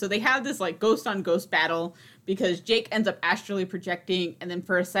Sawyer. So they have this like ghost on ghost battle because Jake ends up astrally projecting, and then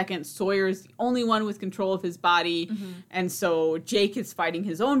for a second Sawyer's the only one with control of his body. And so Jake is fighting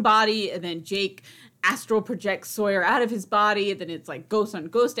his own body, and then Jake astral projects Sawyer out of his body, and then it's like ghost on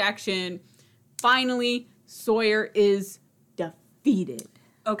ghost action. Finally, Sawyer is defeated.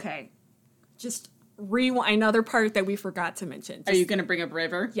 Okay, just rewind another part that we forgot to mention. Are you going to bring up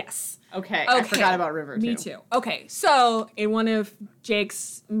River? Yes. Okay. I forgot about River, too. Me too. Okay, so in one of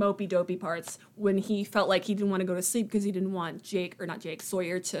Jake's mopey-dopey parts, when he felt like he didn't want to go to sleep because he didn't want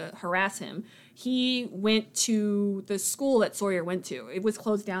Sawyer to harass him, he went to the school that Sawyer went to. It was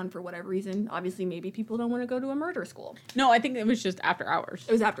closed down for whatever reason. Obviously, maybe people don't want to go to a murder school. No, I think it was just after hours.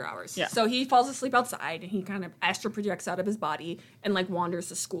 It was after hours. Yeah. So he falls asleep outside, and he kind of astral projects out of his body and, like, wanders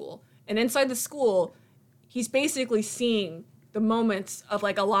to school. And inside the school, he's basically seeing the moments of,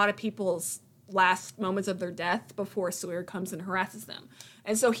 like, a lot of people's last moments of their death before Sawyer comes and harasses them.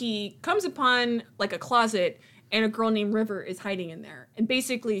 And so he comes upon, like, a closet, and a girl named River is hiding in there. And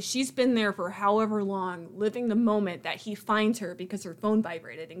basically, she's been there for however long, living the moment that he finds her because her phone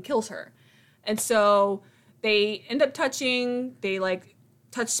vibrated and kills her. And so they end up touching, they, like,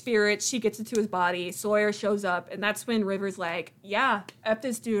 touch spirit, she gets into his body, Sawyer shows up, and that's when River's like, yeah, F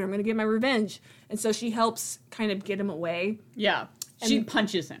this dude, I'm gonna get my revenge. And so she helps kind of get him away. Yeah. She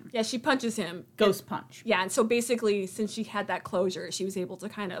punches him. Yeah, she punches him. Ghost punch. Yeah, and so basically, since she had that closure, she was able to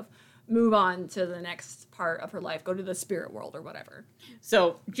kind of move on to the next part of her life, go to the spirit world or whatever.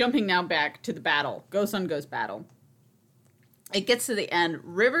 So, jumping now back to the battle, ghost on ghost battle. It gets to the end.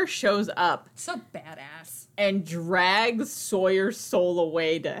 River shows up So badass. and drags Sawyer's soul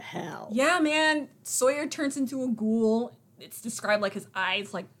away to hell. Yeah, man. Sawyer turns into a ghoul. It's described like his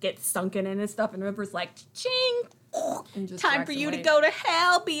eyes like get sunken in and stuff, and River's like, ching, and just Time drags for him you away. to go to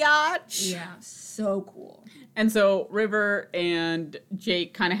hell, biatch. Yeah, so cool. And so River and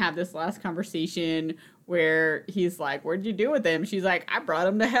Jake kind of have this last conversation where he's like, what'd you do with him? She's like, I brought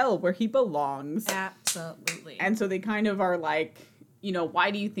him to hell where he belongs. Absolutely. And so they kind of are like, you know,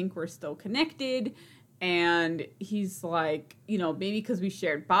 why do you think we're still connected? And he's like, you know, maybe because we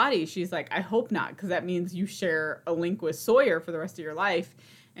shared bodies. She's like, I hope not, because that means you share a link with Sawyer for the rest of your life.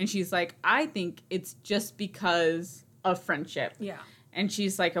 And she's like, I think it's just because of friendship. Yeah. And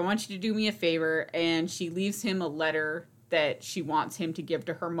she's like, I want you to do me a favor. And she leaves him a letter that she wants him to give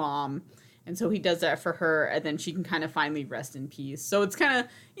to her mom. And so he does that for her, and then she can kind of finally rest in peace. So it's kind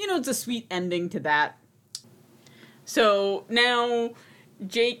of, you know, it's a sweet ending to that. So now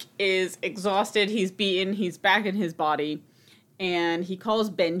Jake is exhausted. He's beaten. He's back in his body. And he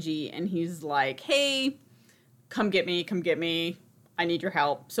calls Benji, and he's like, hey, come get me. Come get me. I need your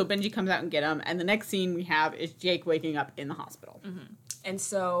help. So Benji comes out and get him. And the next scene we have is Jake waking up in the hospital. Mm-hmm. And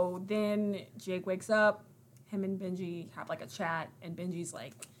so then Jake wakes up. Him and Benji have like a chat. And Benji's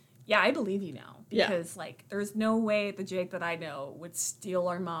like, yeah, I believe you now. Because, like, there's no way the Jake that I know would steal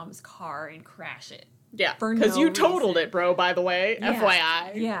our mom's car and crash it. Yeah, For because no you totaled reason. it, bro, by the way. Yeah.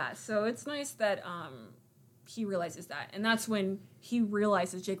 FYI. Yeah, so it's nice that he realizes that. And that's when Jake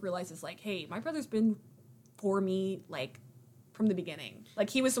realizes, like, hey, my brother's been for me, like, from the beginning.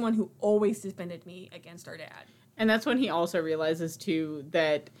 Like, he was the one who always defended me against our dad. And that's when he also realizes, too,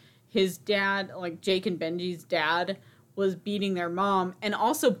 that his dad, like Jake and Benji's dad, was beating their mom and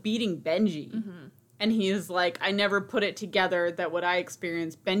also beating Benji. Mm-hmm. And he is like, I never put it together that what I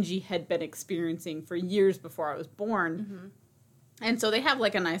experienced, Benji had been experiencing for years before I was born. Mm-hmm. And so they have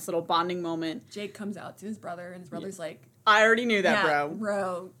like a nice little bonding moment. Jake comes out to his brother, and his brother's like, I already knew that, yeah,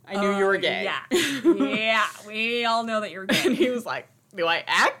 bro. I knew you were gay. Yeah. Yeah, we all know that you're gay. And he was like, do I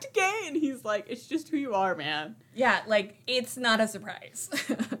act gay? And he's like, it's just who you are, man. Yeah, like, it's not a surprise.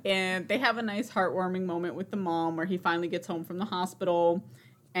 And they have a nice heartwarming moment with the mom where he finally gets home from the hospital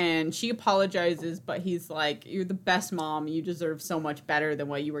and she apologizes, but he's like, you're the best mom. You deserve so much better than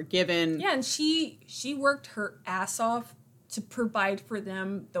what you were given. Yeah, and she worked her ass off to provide for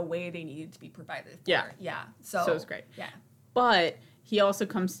them the way they needed to be provided for. Yeah. Yeah. So it's great. Yeah. But he also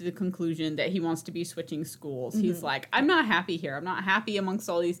comes to the conclusion that he wants to be switching schools. Mm-hmm. He's like, I'm not happy here. I'm not happy amongst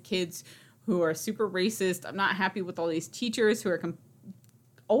all these kids who are super racist. I'm not happy with all these teachers who are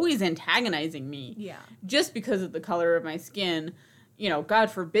always antagonizing me. Yeah. Just because of the color of my skin. You know, God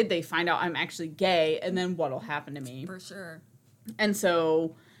forbid they find out I'm actually gay, and then what'll happen to me? For sure. And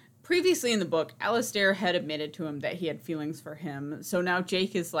so, previously in the book, Alistair had admitted to him that he had feelings for him. So now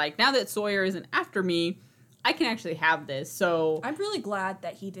Jake is like, now that Sawyer isn't after me, I can actually have this. So I'm really glad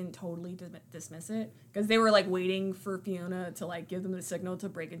that he didn't totally dismiss it, because they were like waiting for Fiona to like give them the signal to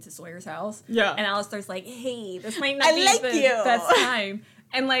break into Sawyer's house. Yeah. And Alistair's like, hey, this might not I be like the you. best time.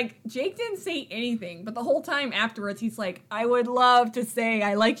 And like Jake didn't say anything, but the whole time afterwards he's like, I would love to say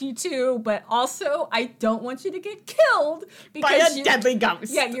I like you too, but also I don't want you to get killed by a deadly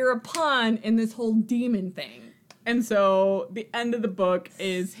ghost. Yeah, you're a pawn in this whole demon thing. And so the end of the book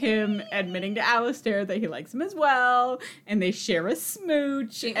is him admitting to Alistair that he likes him as well, and they share a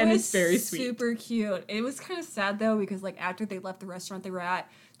smooch, and it's very sweet. Super cute. It was kind of sad though, because like after they left the restaurant they were at,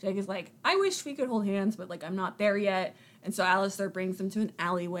 Jake is like, I wish we could hold hands, but like I'm not there yet. And so Alistair brings them to an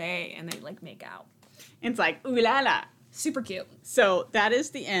alleyway and they like make out. It's like, ooh la la. Super cute. So that is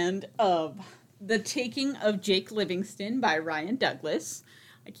the end of The Taking of Jake Livingston by Ryan Douglas.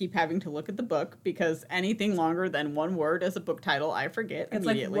 I keep having to look at the book because anything longer than one word as a book title, I forget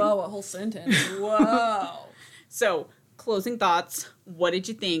immediately. Like, whoa, a whole sentence. Whoa. So, closing thoughts. What did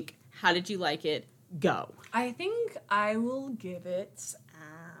you think? How did you like it? Go. I think I will give it...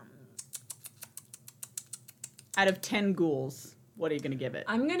 Out of 10 ghouls, what are you going to give it?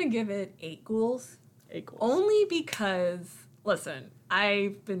 I'm going to give it 8 ghouls. 8 ghouls. Only because, listen,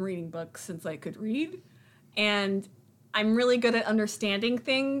 I've been reading books since I could read, and I'm really good at understanding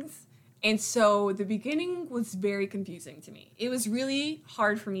things, and so the beginning was very confusing to me. It was really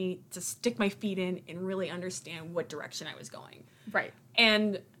hard for me to stick my feet in and really understand what direction I was going. Right.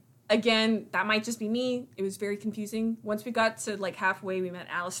 And again, that might just be me. It was very confusing. Once we got to like halfway, we met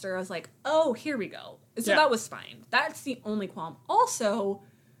Alistair. I was like, oh, here we go. So that was fine. That's the only qualm. Also,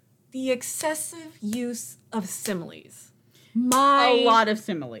 the excessive use of similes. A lot of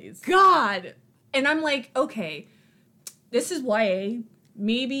similes. God. And I'm like, okay, this is YA.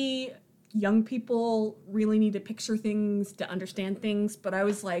 Maybe young people really need to picture things to understand things. But I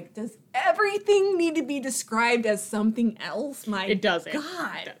was like, does everything need to be described as something else? It doesn't.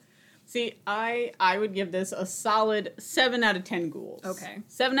 God. It does. See, I would give this a solid 7 out of 10 ghouls. Okay.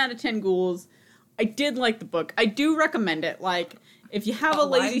 7 out of 10 ghouls. I did like the book. I do recommend it. Like, if you have a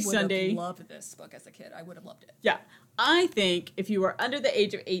lazy Sunday... I would have loved this book as a kid. I would have loved it. Yeah. I think if you are under the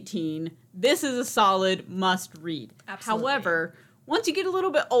age of 18, this is a solid must-read. Absolutely. However, once you get a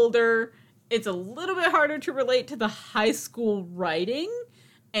little bit older, it's a little bit harder to relate to the high school writing.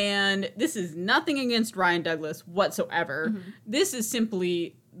 And this is nothing against Ryan Douglas whatsoever. Mm-hmm. This is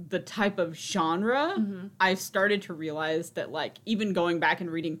simply the type of genre. Mm-hmm. I've started to realize that, like, even going back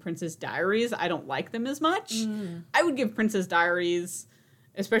and reading Princess Diaries, I don't like them as much. Mm. I would give Princess Diaries,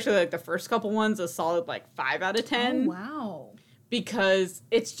 especially like the first couple ones, a solid like 5 out of 10. Oh, wow. Because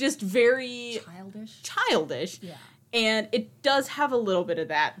it's just very childish. Yeah. And it does have a little bit of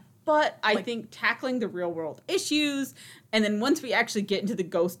that. But I think tackling the real world issues, and then once we actually get into the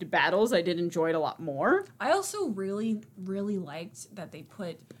ghost battles, I did enjoy it a lot more. I also really, really liked that they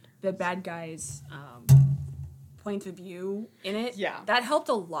put the bad guy's point of view in it. Yeah. That helped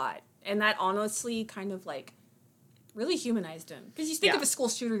a lot. And that honestly kind of like really humanized him. Because you think of a school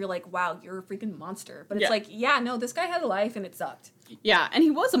shooter, you're like, wow, you're a freaking monster. But it's like, yeah, no, this guy had a life and it sucked. Yeah, and he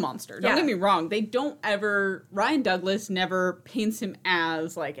was a monster. Don't get me wrong. Ryan Douglas never paints him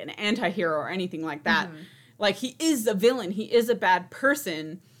as like an anti-hero or anything like that. Mm-hmm. Like, he is a villain. He is a bad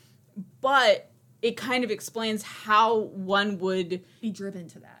person. But it kind of explains how one would be driven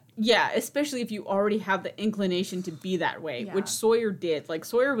to that. Yeah, especially if you already have the inclination to be that way, which Sawyer did. Like,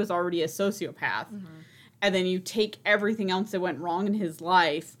 Sawyer was already a sociopath. Mm-hmm. And then you take everything else that went wrong in his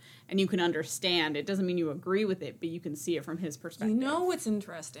life and you can understand. It doesn't mean you agree with it, but you can see it from his perspective. You know what's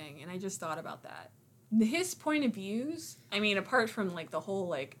interesting, and I just thought about that. His point of views, I mean, apart from, like, the whole,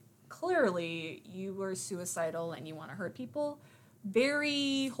 like, clearly you were suicidal and you want to hurt people,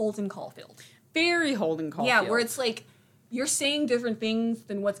 very Holden Caulfield. Very Holden Caulfield. Yeah, where it's like, you're saying different things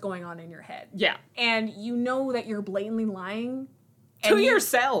than what's going on in your head. Yeah. And you know that you're blatantly lying. To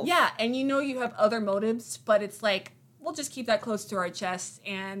yourself. Yeah, and you know you have other motives, but it's like, we'll just keep that close to our chest,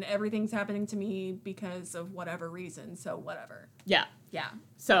 and everything's happening to me because of whatever reason, so whatever. Yeah. Yeah.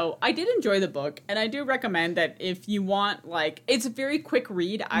 So I did enjoy the book, and I do recommend that if you want, like, it's a very quick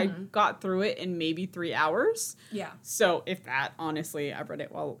read. Mm-hmm. I got through it in maybe 3 hours. Yeah. So if that, honestly, I read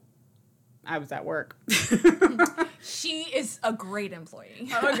it while I was at work. She is a great employee.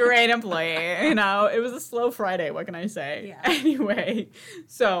 I'm a great employee. You know, it was a slow Friday. What can I say? Yeah. Anyway,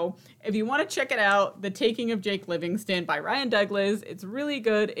 so if you want to check it out, The Taking of Jake Livingston by Ryan Douglas, it's really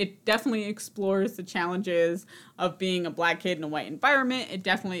good. It definitely explores the challenges of being a black kid in a white environment. It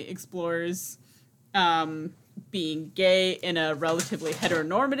definitely explores being gay in a relatively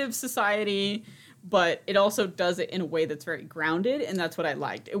heteronormative society. But it also does it in a way that's very grounded, and that's what I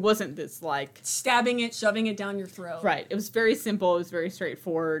liked. It wasn't this, like... stabbing it, shoving it down your throat. Right. It was very simple. It was very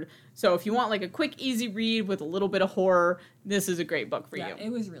straightforward. So if you want, like, a quick, easy read with a little bit of horror, this is a great book for you. Yeah,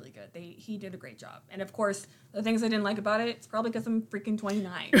 it was really good. He did a great job. And, of course, the things I didn't like about it, it's probably because I'm freaking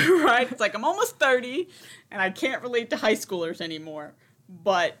 29. Right? It's like, I'm almost 30, and I can't relate to high schoolers anymore.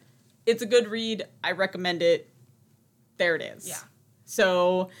 But it's a good read. I recommend it. There it is. Yeah.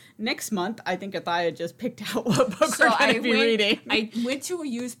 So next month, I think Athaya just picked out what book we're going to be reading. I went to a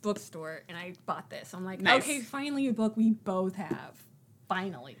used bookstore and I bought this. I'm like, nice. Okay, finally a book we both have.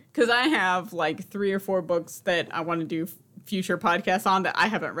 Finally. Because I have like 3 or 4 books that I want to do future podcasts on that I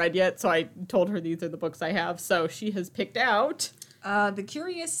haven't read yet. So I told her these are the books I have. So she has picked out The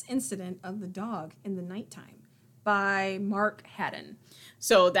Curious Incident of the Dog in the Nighttime by Mark Haddon.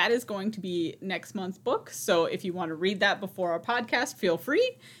 So that is going to be next month's book. So if you want to read that before our podcast, feel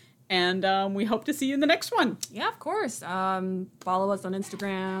free. And we hope to see you in the next one. Yeah, of course. Follow us on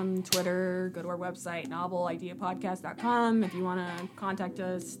Instagram, Twitter, go to our website, novelideapodcast.com. If you want to contact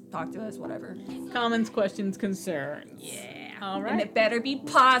us, talk to us, whatever. Comments, questions, concerns. Yeah. All right. And it better be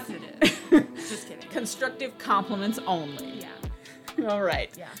positive. Just kidding. Constructive compliments only. Yeah. All right.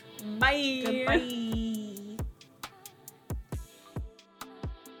 Yeah. Bye. Goodbye.